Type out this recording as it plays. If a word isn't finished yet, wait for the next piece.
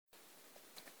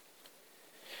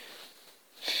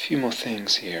few more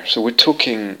things here. So we're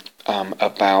talking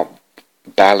about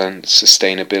balance,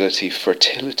 sustainability,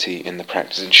 fertility in the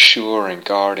practice, ensuring,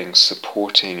 guarding,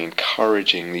 supporting,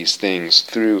 encouraging these things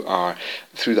through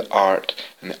the art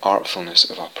and the artfulness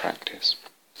of our practice.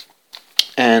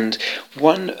 And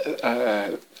one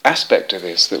aspect of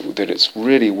this that it's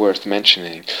really worth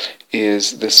mentioning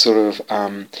is this sort of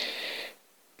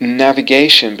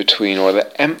navigation between, or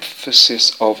the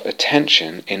emphasis of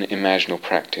attention in imaginal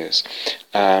practice,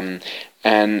 and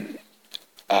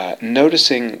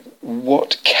noticing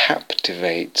what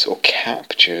captivates or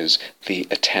captures the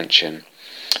attention.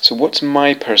 So what's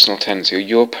my personal tendency, or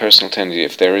your personal tendency,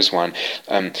 if there is one,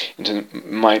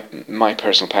 my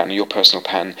personal pattern, your personal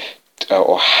pattern,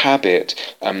 or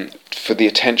habit, for the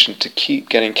attention to keep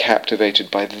getting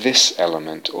captivated by this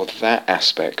element or that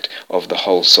aspect of the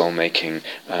whole soul-making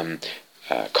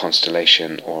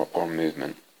constellation or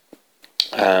movement.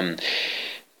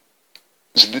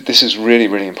 So this is really,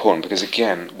 really important, because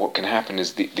again, what can happen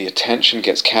is the attention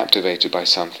gets captivated by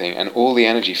something, and all the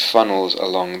energy funnels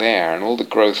along there, and all the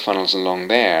growth funnels along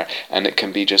there, and it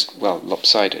can be just,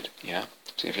 lopsided, yeah?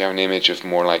 So if you have an image of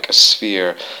more like a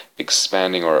sphere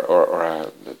expanding,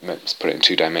 or let's put it in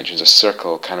 2 dimensions, a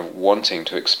circle kind of wanting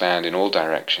to expand in all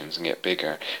directions and get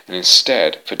bigger, and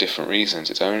instead, for different reasons,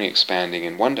 it's only expanding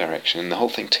in one direction, and the whole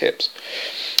thing tips.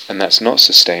 And that's not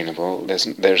sustainable,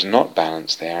 there's not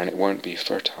balance there, and it won't be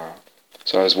fertile.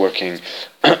 So I was working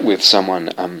with someone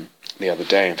the other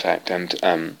day, in fact, and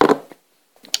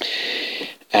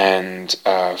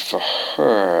for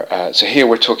her, so here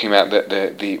we're talking about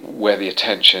the where the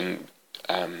attention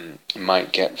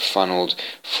might get funneled,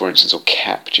 for instance, or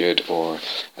captured, or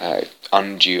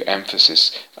undue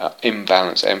emphasis,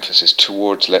 imbalanced emphasis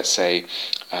towards, let's say,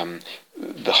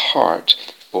 the heart,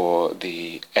 or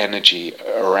the energy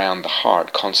around the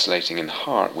heart, constellating in the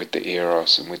heart with the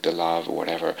eros and with the love or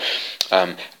whatever,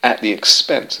 at the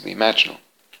expense of the imaginal.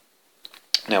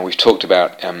 Now, we've talked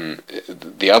about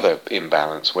the other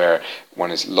imbalance, where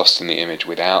one is lost in the image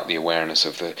without the awareness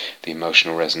of the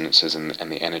emotional resonances and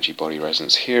the energy body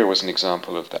resonance. Here was an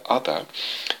example of the other,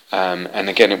 and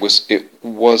again, it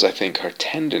was I think her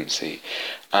tendency.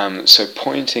 So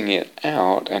pointing it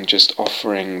out and just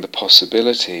offering the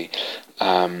possibility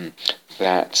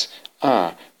that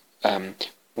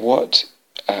what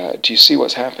do you see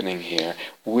what's happening here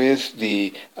with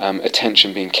the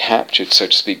attention being captured, so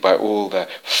to speak, by all the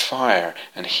fire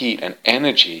and heat and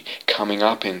energy coming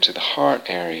up into the heart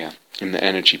area in the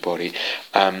energy body,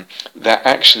 that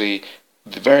actually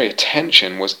the very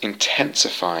attention was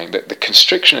intensifying, that the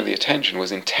constriction of the attention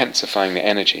was intensifying the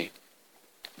energy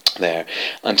there,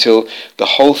 until the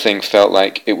whole thing felt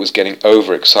like it was getting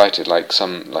overexcited, like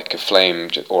a flame,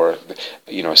 or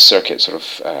a circuit sort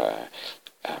of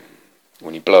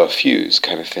when you blow a fuse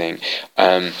kind of thing,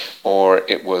 or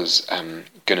it was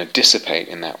going to dissipate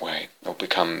in that way, or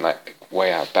become like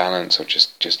way out of balance, or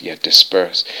just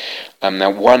disperse. Now,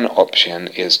 one option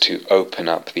is to open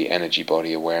up the energy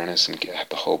body awareness and have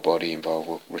the whole body involved.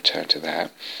 We'll return to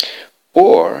that.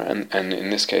 Or, and in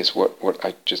this case, what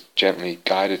I just gently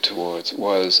guided towards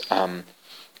was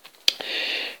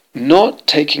not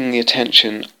taking the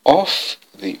attention off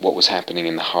what was happening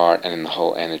in the heart and in the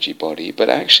whole energy body, but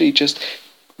actually just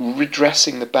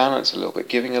redressing the balance a little bit,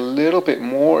 giving a little bit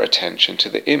more attention to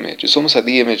the image. It's almost like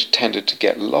the image tended to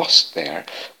get lost there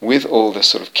with all the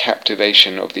sort of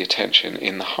captivation of the attention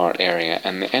in the heart area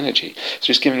and the energy. So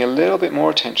just giving a little bit more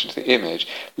attention to the image,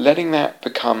 letting that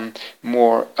become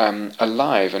more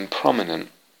alive and prominent,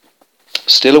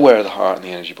 still aware of the heart and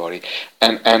the energy body,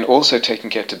 and also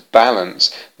taking care to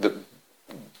balance the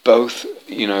both,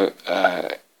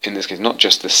 in this case, not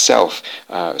just the self,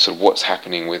 sort of what's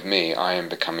happening with me, I am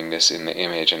becoming this in the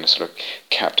image, and a sort of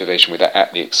captivation with that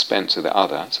at the expense of the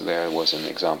other. So there was an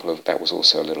example of that was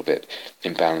also a little bit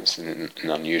imbalanced in an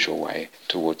unusual way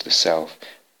towards the self,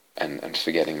 and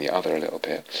forgetting the other a little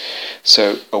bit.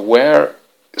 So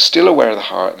still aware of the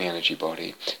heart and the energy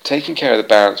body, taking care of the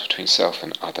balance between self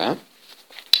and other,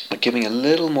 but giving a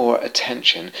little more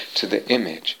attention to the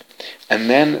image. And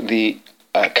then the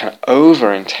kind of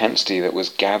over-intensity that was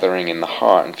gathering in the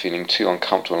heart and feeling too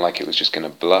uncomfortable, like it was just going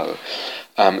to blow,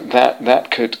 that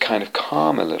could kind of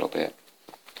calm a little bit.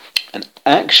 And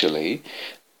actually,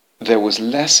 there was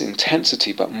less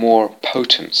intensity but more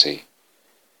potency.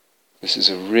 This is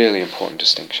a really important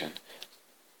distinction.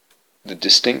 The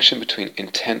distinction between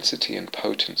intensity and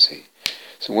potency.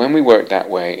 So when we work that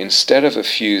way, instead of a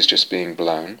fuse just being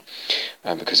blown,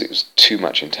 because it was too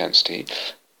much intensity,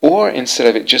 Or instead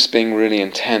of it just being really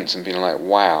intense and being like,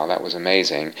 wow, that was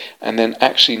amazing, and then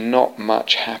actually not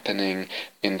much happening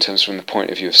in terms from the point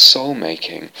of view of soul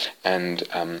making and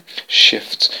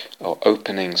shifts or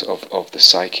openings of the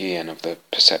psyche and of the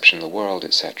perception of the world,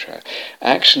 etc.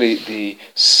 Actually, the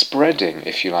spreading,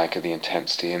 if you like, of the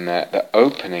intensity and the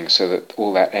opening so that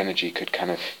all that energy could kind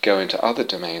of go into other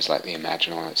domains like the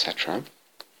imaginal, etc.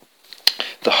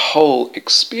 The whole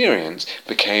experience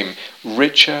became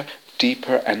richer,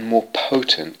 deeper and more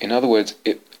potent. In other words,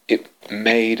 it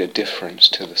made a difference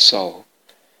to the soul.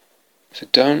 So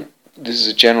this is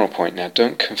a general point now,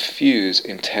 don't confuse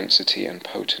intensity and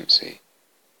potency.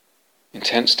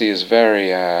 Intensity is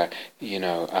very,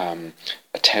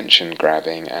 attention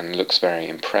grabbing and looks very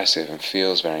impressive and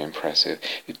feels very impressive.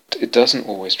 It doesn't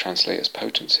always translate as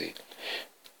potency.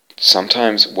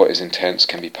 Sometimes what is intense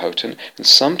can be potent, and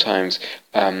sometimes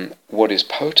what is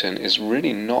potent is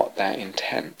really not that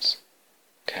intense.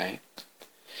 Okay,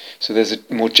 so there's a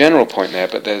more general point there,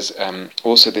 but there's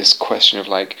also this question of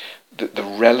like the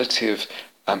relative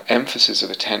emphasis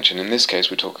of attention. In this case,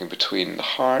 we're talking between the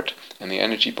heart and the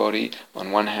energy body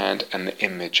on one hand and the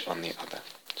image on the other.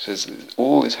 So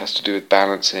all this has to do with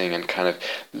balancing and kind of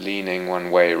leaning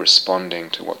one way, responding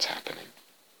to what's happening.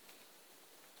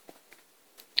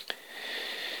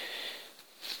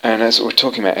 And as we're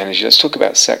talking about energy, let's talk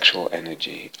about sexual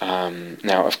energy.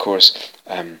 Now, of course,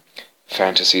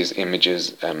 fantasies,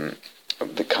 images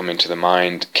that come into the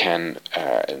mind can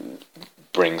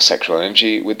bring sexual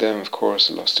energy with them, of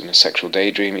course, lost in a sexual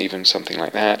daydream, even something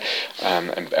like that,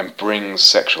 and brings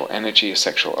sexual energy,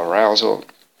 sexual arousal.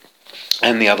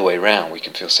 And the other way around, we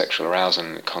can feel sexual arousal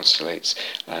and it constellates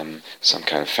some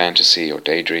kind of fantasy or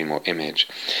daydream or image.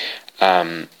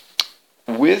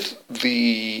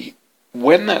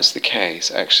 When that's the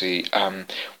case, actually,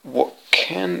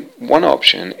 one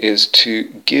option is to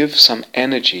give some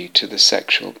energy to the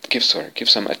give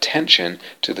some attention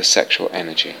to the sexual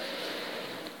energy.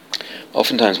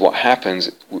 Oftentimes what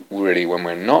happens really when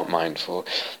we're not mindful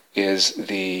is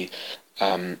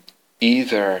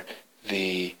either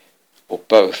the or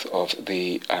both of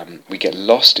the we get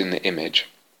lost in the image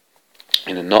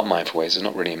in a not mindful way, so it's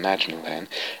not really imaginal then,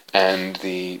 and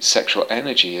the sexual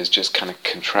energy is just kind of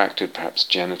contracted, perhaps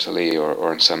genitally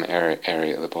or in some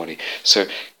area of the body. So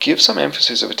give some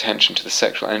emphasis of attention to the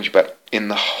sexual energy, but in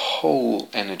the whole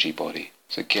energy body.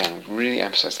 So again, really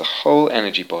emphasize the whole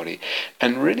energy body,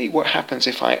 and really what happens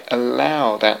if I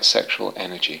allow that sexual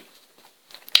energy,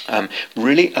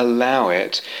 really allow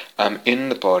it in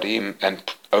the body and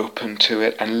open to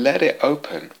it and let it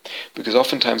open, because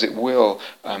oftentimes it will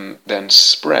then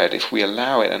spread. If we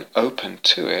allow it and open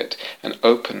to it and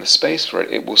open the space for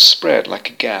it, it will spread like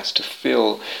a gas to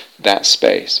fill that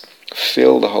space,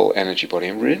 fill the whole energy body,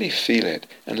 and really feel it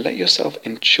and let yourself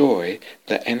enjoy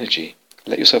the energy.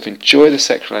 Let yourself enjoy the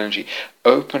sexual energy,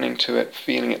 opening to it,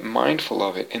 feeling it, mindful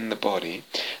of it in the body.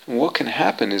 And what can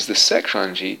happen is the sexual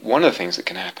energy, one of the things that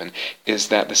can happen is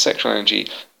that the sexual energy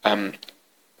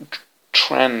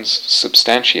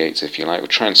transubstantiates, if you like, or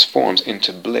transforms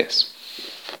into bliss.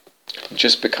 It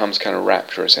just becomes kind of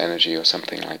rapturous energy or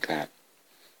something like that.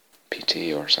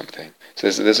 PT or something. So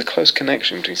there's a close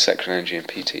connection between sexual energy and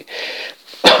PT.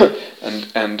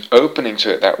 and opening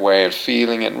to it that way and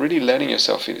feeling it and really letting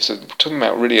yourself feel it. So we're talking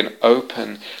about really an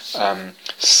open,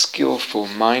 skillful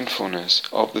mindfulness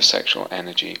of the sexual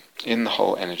energy in the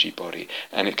whole energy body,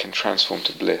 and it can transform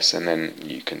to bliss, and then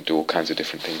you can do all kinds of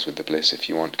different things with the bliss if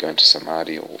you want to go into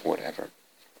samadhi or whatever.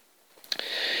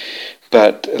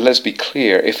 But let's be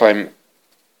clear, if I'm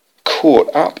caught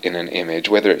up in an image,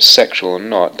 whether it's sexual or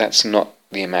not, that's not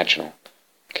the imaginal.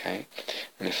 Okay?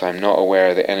 And if I'm not aware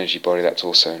of the energy body, that's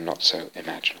also not so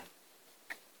imaginal.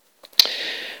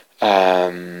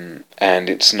 And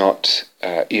it's not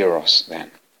eros then,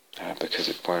 because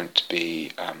it won't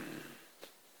be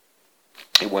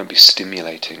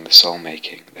stimulating the soul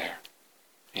making there.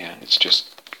 Yeah, it's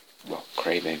just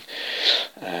craving.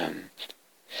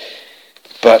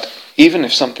 But even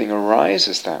if something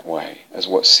arises that way, as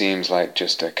what seems like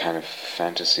just a kind of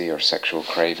fantasy or sexual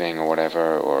craving or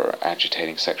whatever, or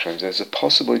agitating sexual, there's a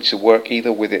possibility to work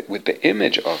either with the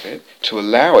image of it, to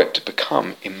allow it to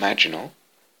become imaginal.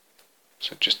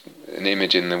 So just an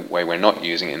image in the way we're not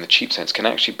using it in the cheap sense can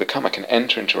actually become, I can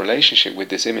enter into a relationship with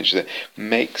this image that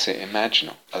makes it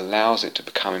imaginal, allows it to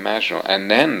become imaginal,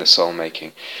 and then the soul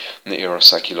making, and the eros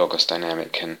psyche logos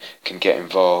dynamic can get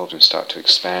involved and start to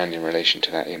expand in relation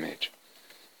to that image.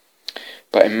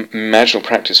 But imaginal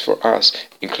practice for us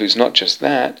includes not just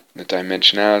that, the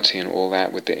dimensionality and all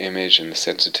that with the image and the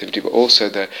sensitivity, but also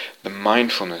the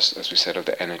mindfulness, as we said, of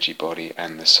the energy body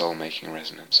and the soul making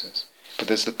resonances. but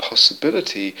there's the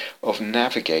possibility of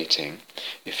navigating,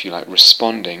 if you like,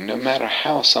 responding, no matter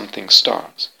how something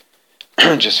starts.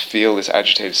 Just feel this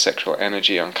agitated sexual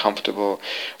energy, uncomfortable,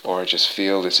 or just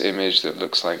feel this image that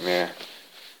looks like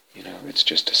it's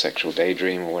just a sexual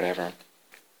daydream or whatever.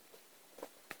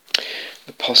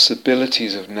 The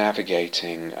possibilities of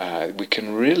navigating, we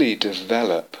can really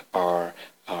develop our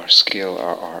skill,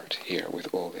 our art here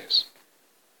with all this.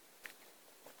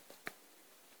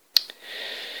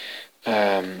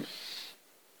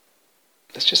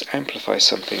 Let's just amplify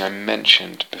something I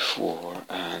mentioned before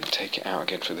and take it out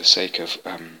again for the sake of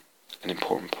an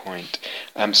important point.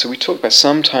 So we talked about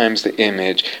sometimes the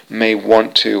image may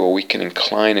want to, or we can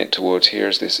incline it towards,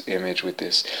 here's this image with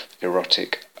this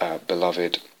erotic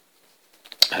beloved,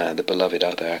 the beloved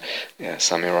other,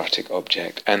 some erotic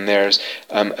object, and there's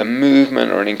a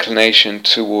movement or an inclination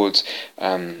towards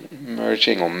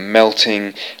merging or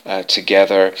melting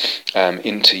together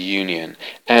into union.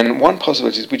 And one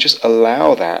possibility is we just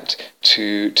allow that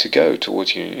to go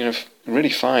towards union, really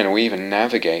fine, or we even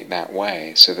navigate that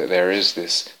way so that there is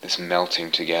this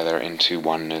melting together into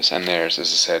oneness, and there's,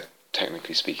 as I said,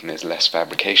 technically speaking, there's less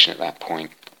fabrication at that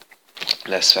point.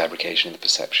 Less fabrication in the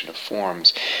perception of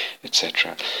forms,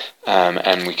 etc.,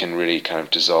 and we can really kind of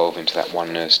dissolve into that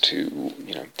oneness to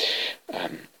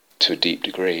a deep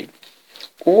degree.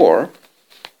 Or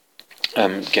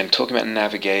again, talking about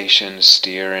navigation,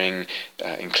 steering,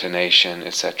 inclination,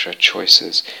 etc.,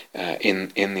 choices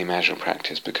in the imaginal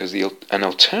practice, because an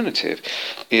alternative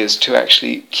is to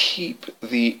actually keep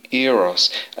the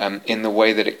eros in the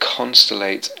way that it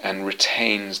constellates and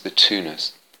retains the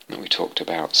two-ness that we talked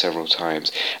about several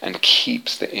times, and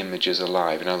keeps the images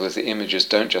alive. In other words, the images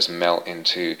don't just melt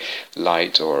into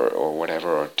light or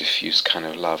whatever, or diffuse kind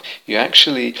of love. You're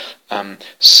actually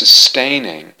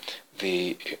sustaining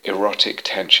the erotic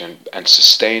tension and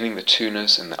sustaining the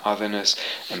two-ness and the otherness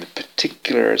and the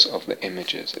particulars of the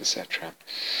images, etc.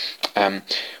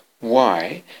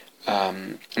 Why?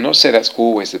 I'm not to say that's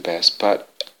always the best, but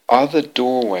other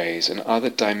doorways and other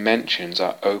dimensions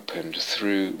are opened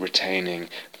through retaining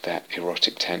that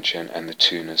erotic tension and the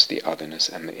two-ness, the otherness,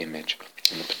 and the image,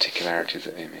 and the particularity of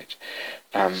the image.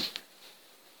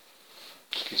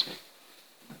 Excuse me.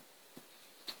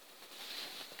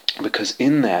 Because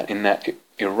in that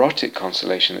erotic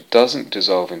constellation that doesn't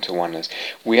dissolve into oneness,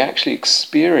 we actually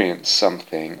experience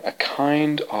something, a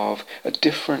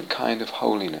different kind of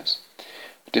holiness,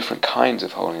 different kinds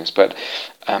of holiness, but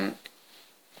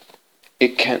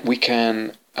we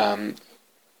can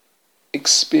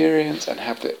experience and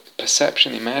have the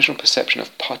perception, the imaginal perception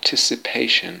of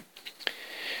participation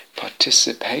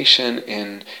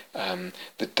in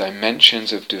the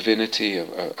dimensions of divinity,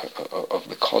 of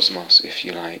the cosmos, if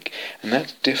you like. And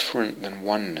that's different than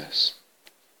oneness.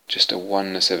 Just a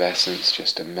oneness of essence,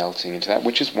 just a melting into that,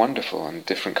 which is wonderful, and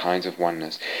different kinds of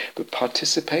oneness. But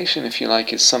participation, if you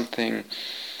like, is something...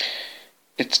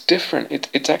 It's different.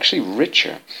 It's actually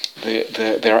richer.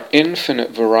 There are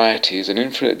infinite varieties and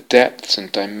infinite depths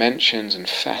and dimensions and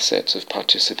facets of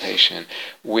participation,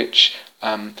 which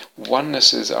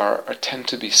onenesses tend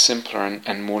to be simpler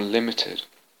and more limited.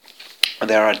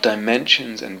 There are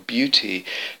dimensions and beauty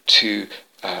to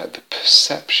the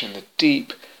perception, the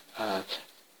deep,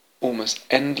 almost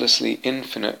endlessly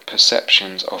infinite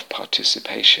perceptions of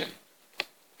participation.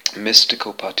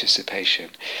 Mystical participation,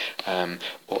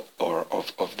 or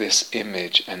of this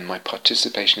image, and my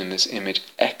participation in this image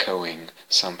echoing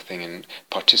something, and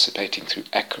participating through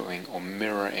echoing or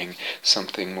mirroring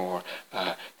something more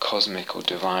cosmic or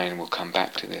divine. We'll come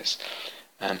back to this.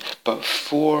 But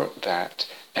for that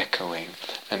echoing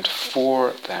and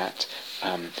for that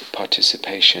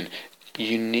participation,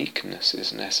 uniqueness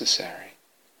is necessary.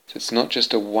 So it's not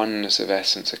just a oneness of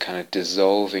essence, a kind of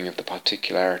dissolving of the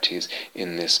particularities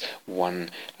in this one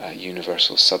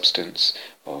universal substance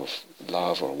of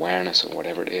love or awareness or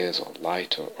whatever it is, or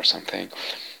light or something,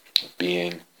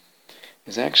 being,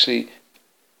 is actually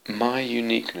my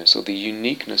uniqueness, or the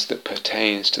uniqueness that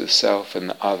pertains to the self and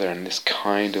the other, and this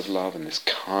kind of love and this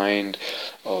kind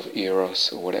of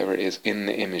eros or whatever it is in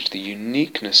the image. The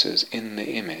uniquenesses in the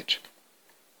image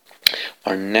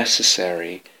are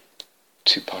necessary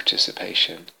to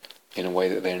participation in a way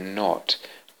that they're not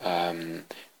in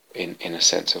a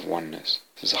sense of oneness.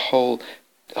 There's a whole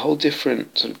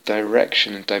different sort of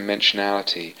direction and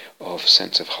dimensionality of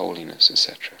sense of holiness,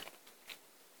 etc.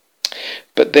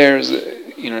 But there's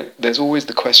always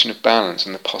the question of balance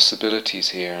and the possibilities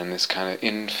here, and this kind of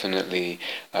infinitely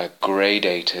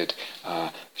gradated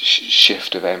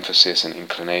shift of emphasis and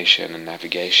inclination and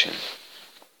navigation.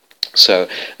 So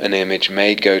an image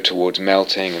may go towards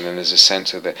melting, and then there's a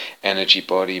sense of the energy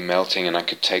body melting, and I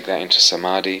could take that into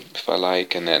samadhi if I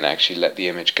like, and then actually let the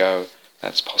image go.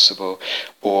 That's possible.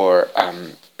 Or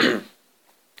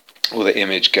or the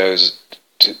image goes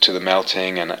to the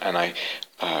melting, and I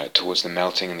towards the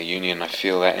melting and the union. I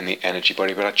feel that in the energy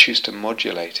body, but I choose to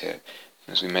modulate it.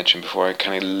 As we mentioned before, I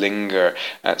kind of linger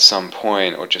at some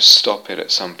point, or just stop it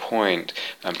at some point,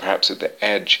 and perhaps at the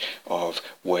edge of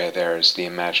where there's the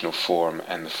imaginal form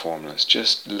and the formless.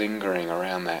 Just lingering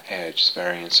around that edge is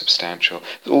very insubstantial.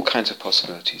 There's all kinds of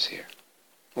possibilities here.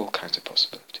 All kinds of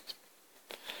possibilities.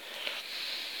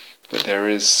 But there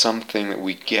is something that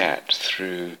we get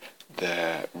through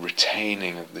the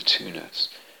retaining of the two-ness.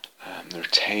 The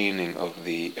retaining of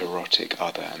the erotic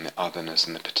other and the otherness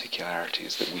and the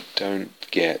particularities that we don't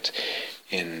get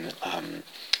in,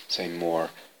 say, more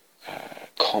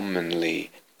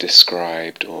commonly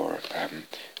described or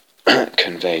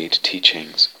conveyed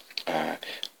teachings,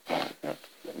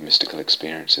 mystical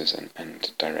experiences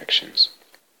and directions.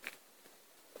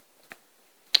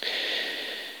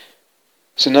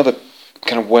 So another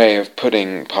kind of way of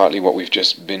putting partly what we've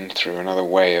just been through, another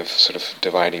way of sort of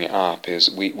dividing it up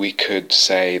is we could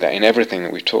say that in everything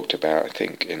that we've talked about, I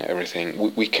think in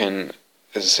everything, we can,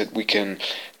 as I said, we can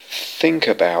think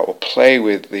about or play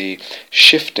with the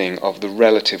shifting of the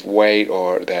relative weight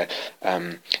or the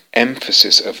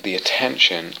emphasis of the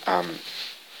attention,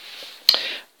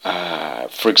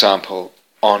 for example,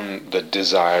 on the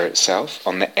desire itself,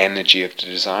 on the energy of the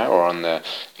desire, or on the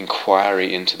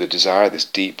inquiry into the desire, this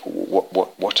deep,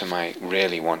 what am I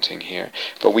really wanting here?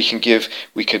 But we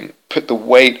can put the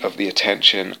weight of the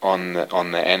attention on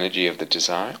the energy of the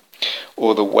desire,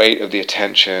 or the weight of the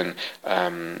attention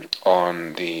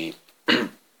on the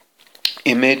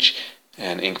image,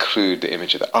 and include the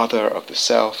image of the other, of the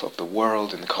self, of the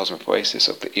world, in the cosmopoiesis,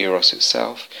 of the eros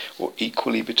itself, or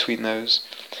equally between those,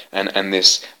 and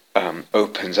this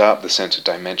opens up the sense of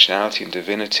dimensionality and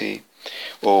divinity,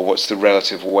 or what's the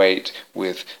relative weight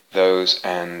with those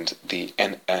and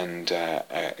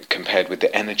compared with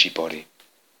the energy body.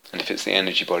 And if it's the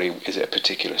energy body, is it a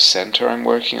particular center I'm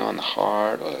working on, the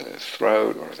heart or the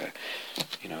throat or the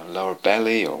lower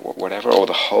belly or whatever, or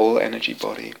the whole energy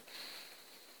body?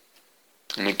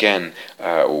 And again,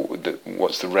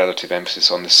 what's the relative emphasis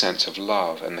on the sense of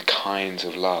love and the kinds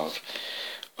of love?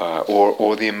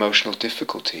 Or the emotional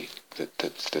difficulty that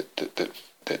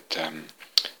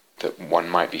one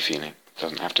might be feeling. It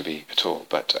doesn't have to be at all,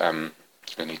 but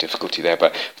any difficulty there.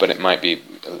 But it might be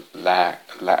a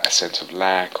sense of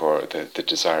lack, or the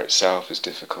desire itself is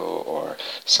difficult, or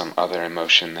some other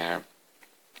emotion there.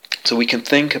 So we can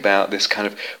think about this kind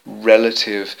of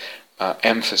relative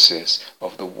emphasis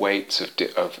of the weights of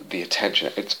the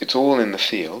attention. It's all in the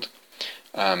field.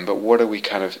 But what are we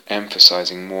kind of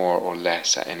emphasizing more or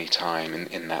less at any time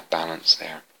in that balance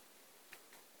there?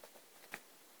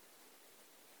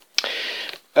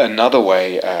 Another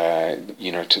way,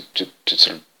 to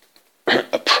sort of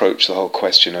approach the whole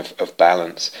question of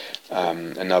balance,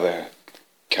 another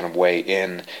kind of way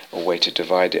in, or way to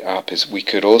divide it up, is we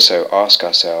could also ask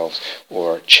ourselves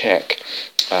or check,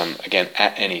 again,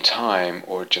 at any time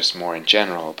or just more in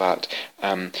general, but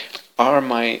are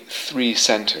my three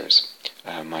centers,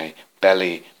 my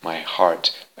belly, my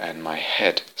heart, and my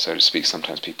head, so to speak.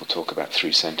 Sometimes people talk about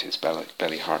three centers: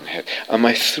 belly, heart, and head. Are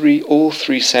all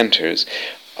three centers,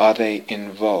 are they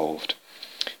involved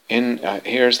in?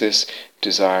 Here's this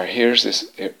desire. Here's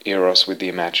this eros with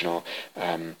the imaginal,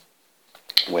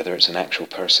 whether it's an actual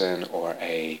person or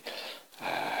an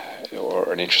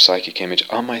intrapsychic image.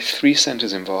 Are my three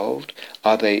centers involved?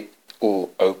 Are they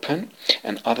all open,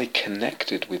 and are they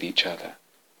connected with each other?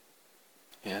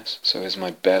 Yes, so is my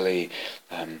belly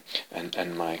and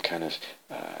my kind of,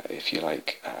 if you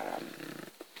like,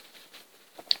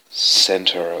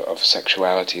 center of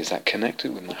sexuality, is that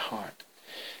connected with my heart?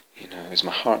 Is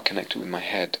my heart connected with my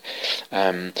head?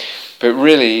 But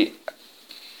really,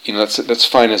 that's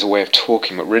fine as a way of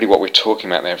talking, but really what we're talking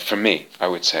about there, for me, I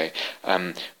would say,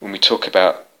 when we talk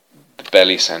about the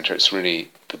belly center, it's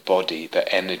really the body,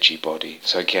 the energy body.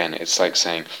 So again, it's like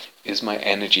saying, is my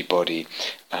energy body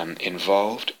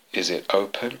involved? Is it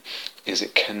open? Is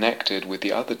it connected with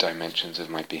the other dimensions of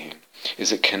my being?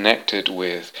 Is it connected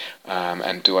with,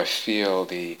 and do I feel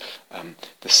the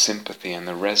sympathy and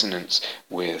the resonance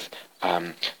with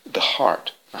the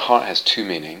heart? The heart has two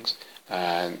meanings.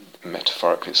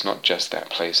 Metaphorically, it's not just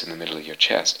that place in the middle of your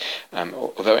chest,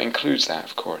 although it includes that,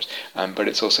 of course, but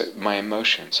it's also my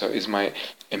emotion. So is my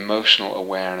emotional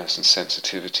awareness and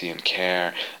sensitivity and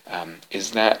care,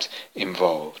 is that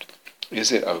involved?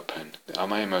 Is it open? Are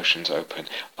my emotions open?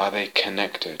 Are they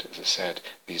connected, as I said,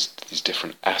 these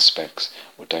different aspects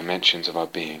or dimensions of our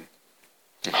being?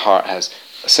 The heart has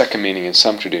a second meaning in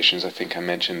some traditions, I think I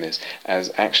mentioned this,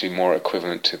 as actually more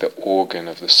equivalent to the organ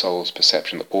of the soul's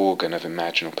perception, the organ of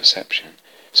imaginal perception.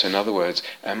 So in other words,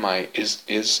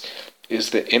 is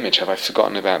the image, have I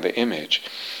forgotten about the image?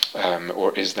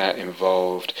 Or is that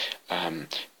involved,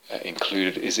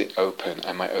 included? Is it open?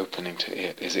 Am I opening to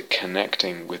it? Is it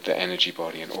connecting with the energy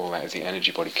body and all that? Is the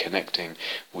energy body connecting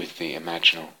with the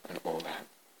imaginal and all that?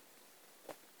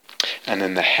 And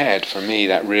then the head, for me,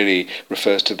 that really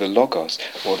refers to the logos,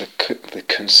 or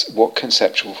what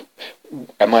conceptual.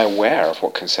 Am I aware of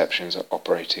what conceptions are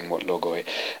operating, what logoi,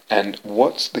 and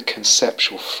what's the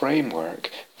conceptual framework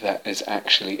that is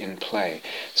actually in play?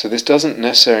 So this doesn't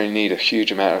necessarily need a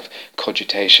huge amount of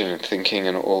cogitation and thinking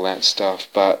and all that stuff,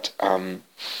 but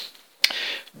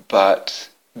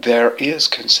there is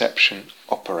conception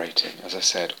operating, as I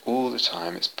said, all the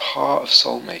time. It's part of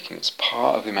soul making, it's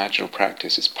part of imaginal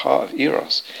practice, it's part of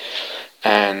eros.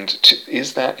 And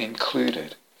is that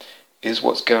included? Is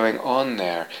what's going on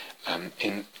there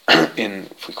in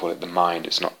if we call it the mind,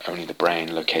 it's not only the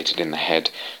brain located in the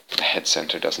head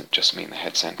center doesn't just mean the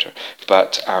head center,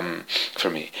 but for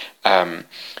me,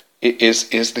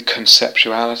 is the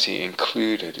conceptuality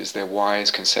included? Is there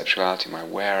wise conceptuality? Am I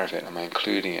aware of it? Am I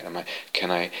including it?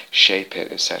 Can I shape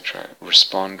it, etc.?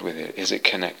 Respond with it? Is it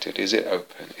connected? Is it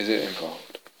open? Is it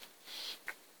involved?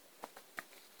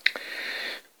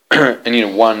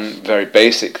 And one very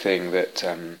basic thing that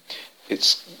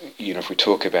it's if we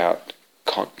talk about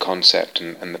concept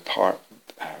and the part,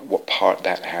 what part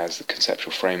that has, the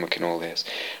conceptual framework in all this.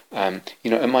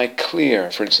 Am I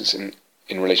clear, for instance,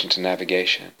 in relation to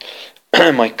navigation?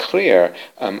 Am I clear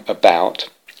about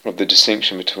the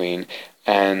distinction between,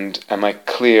 and am I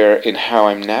clear in how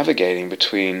I'm navigating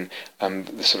between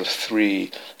the sort of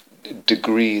 3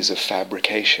 degrees of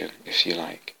fabrication, if you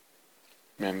like?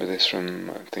 Remember this from,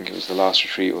 I think it was the last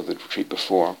retreat or the retreat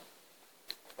before.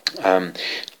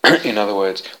 In other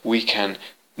words, we can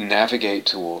navigate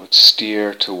towards,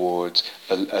 steer towards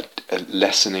a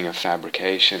lessening of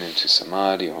fabrication into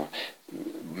samadhi or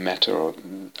metta or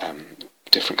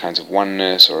different kinds of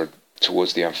oneness, or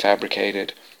towards the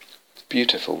unfabricated.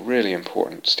 Beautiful, really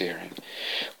important steering.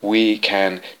 We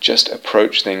can just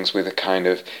approach things with a kind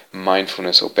of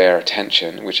mindfulness or bare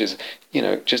attention, which is,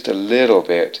 just a little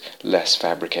bit less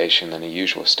fabrication than a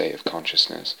usual state of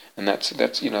consciousness. And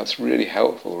that's really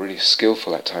helpful, really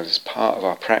skillful at times. It's part of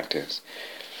our practice.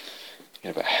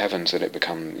 But heavens that it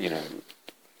become,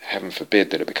 heaven forbid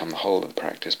that it become the whole of the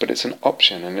practice. But it's an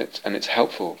option, and it's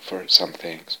helpful for some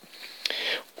things.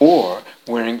 Or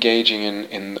we're engaging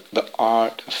in the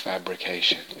art of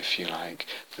fabrication, if you like,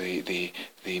 the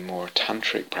more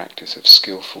tantric practice of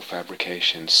skillful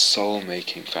fabrication,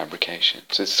 soul-making fabrication.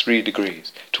 So it's 3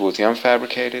 degrees. Towards the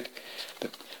unfabricated, the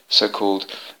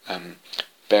so-called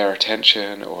bare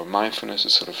attention or mindfulness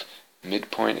is sort of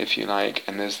midpoint, if you like,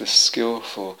 and there's this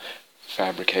skillful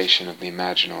fabrication of the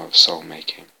imaginal, of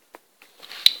soul-making.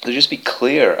 So just be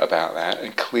clear about that,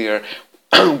 and clear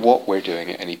what we're doing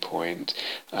at any point,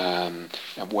 and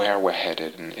where we're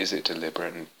headed, and is it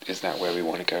deliberate, and is that where we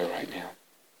want to go right now?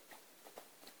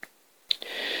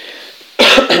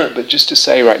 But just to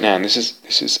say right now, and this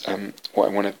is what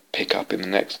I want to pick up in the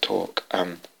next talk,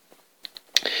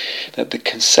 that the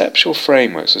conceptual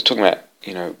framework, so I was talking about,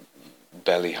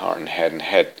 belly, heart, and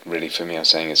head really for me I was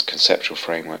saying is conceptual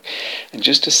framework, and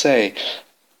just to say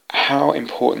how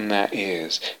important that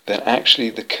is, that actually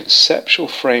the conceptual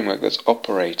framework that's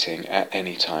operating at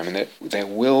any time, and there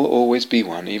will always be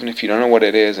one, even if you don't know what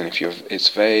it is, and if it's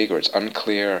vague or it's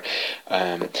unclear,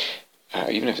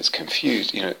 even if it's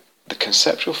confused, the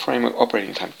conceptual framework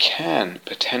operating at time can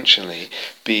potentially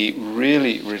be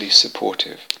really, really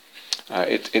supportive.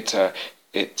 It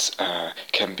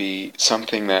can be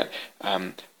something that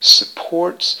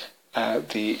supports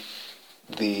the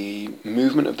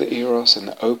movement of the eros and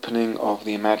the opening of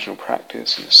the imaginal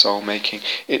practice and the soul making.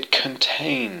 It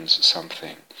contains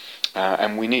something.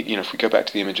 And we need, if we go back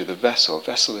to the image of the vessel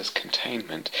is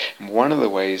containment. And one of the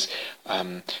ways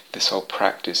this whole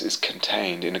practice is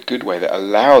contained in a good way that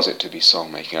allows it to be soul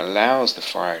making, allows the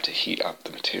fire to heat up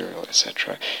the material,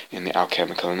 etc., in the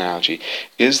alchemical analogy,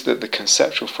 is that the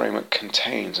conceptual framework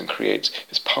contains and creates,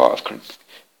 is part of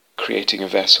creating a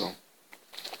vessel.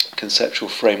 Conceptual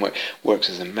framework works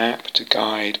as a map to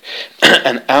guide,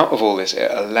 and out of all this it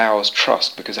allows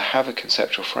trust, because I have a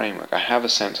conceptual framework, I have a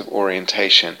sense of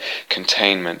orientation,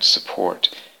 containment, support,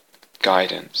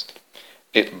 guidance.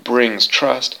 It brings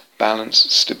trust,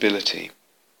 balance, stability.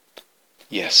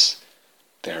 Yes,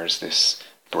 there is this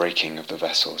breaking of the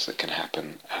vessels that can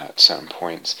happen at certain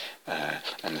points,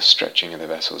 and the stretching of the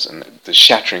vessels, and the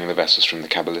shattering of the vessels from the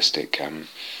Kabbalistic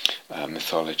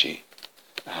mythology.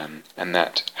 And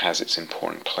that has its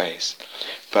important place.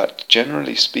 But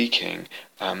generally speaking,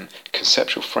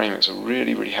 conceptual frameworks are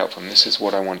really, really helpful. And this is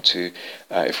what I want to,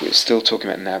 if we're still talking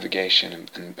about navigation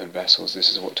and vessels,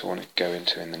 this is what I want to go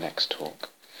into in the next talk.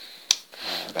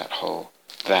 That whole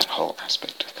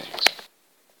aspect of things.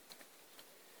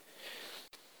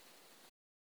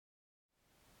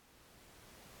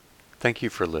 Thank you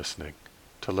for listening.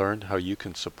 To learn how you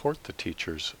can support the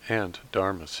teachers and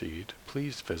Dharma Seed,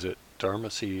 please visit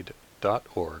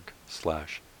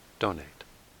dharmaseed.org/donate.